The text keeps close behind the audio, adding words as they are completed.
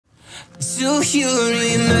Do you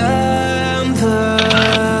remember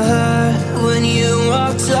when you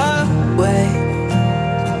walked away?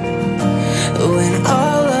 When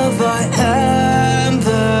all of our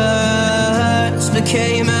embers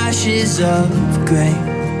became ashes of grey.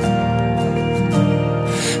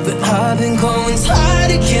 But I've been going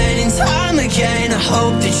time again and time again. I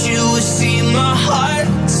hope that you will see my heart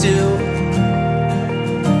too.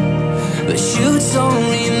 But you don't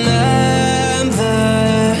remember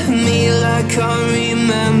me like I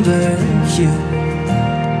remember you.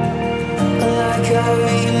 Like I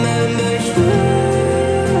remember you.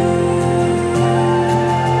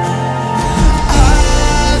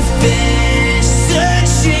 I've been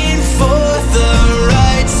searching for the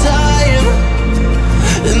right time,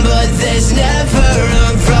 but there's never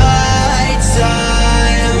a right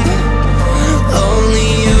time,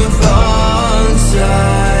 only a wrong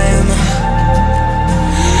time.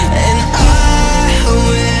 And I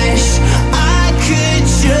wish I could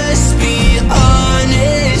just be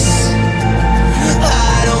honest.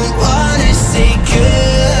 I don't wanna say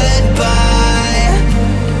goodbye.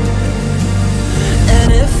 And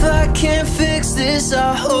if I can't fix this, I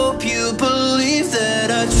hope you believe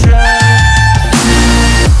that I tried.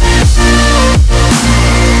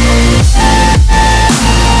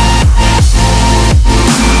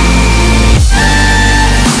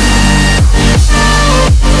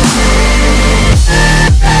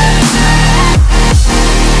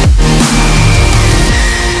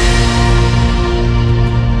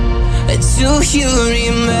 Do you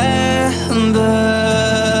remember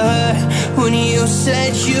when you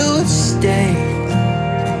said you'd stay?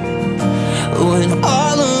 When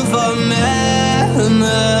all of our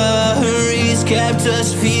memories kept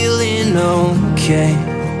us feeling okay.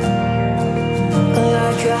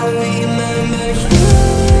 Like I remember